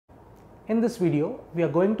In this video, we are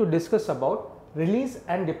going to discuss about release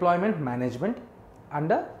and deployment management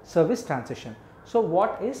under service transition. So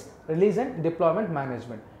what is release and deployment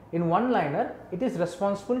management? In one liner, it is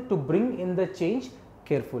responsible to bring in the change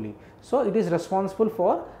carefully. So it is responsible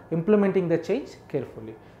for implementing the change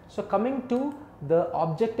carefully. So coming to the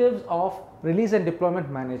objectives of release and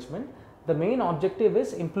deployment management, the main objective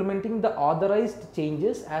is implementing the authorized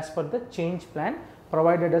changes as per the change plan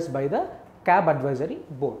provided us by the CAB advisory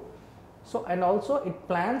board. So and also it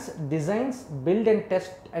plans, designs, build and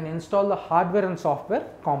test and install the hardware and software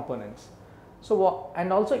components. So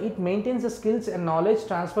and also it maintains the skills and knowledge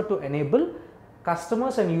transfer to enable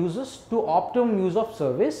customers and users to optimum use of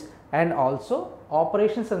service, and also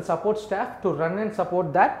operations and support staff to run and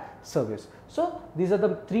support that service. So these are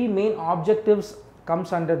the three main objectives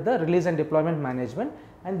comes under the release and deployment management,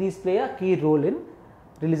 and these play a key role in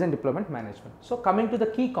release and deployment management. So coming to the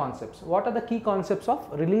key concepts, what are the key concepts of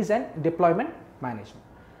release and deployment management?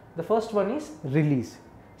 The first one is release,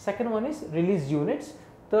 second one is release units,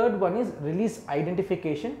 third one is release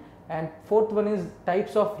identification, and fourth one is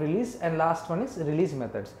types of release, and last one is release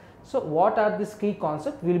methods. So what are these key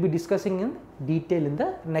concepts? We will be discussing in detail in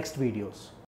the next videos.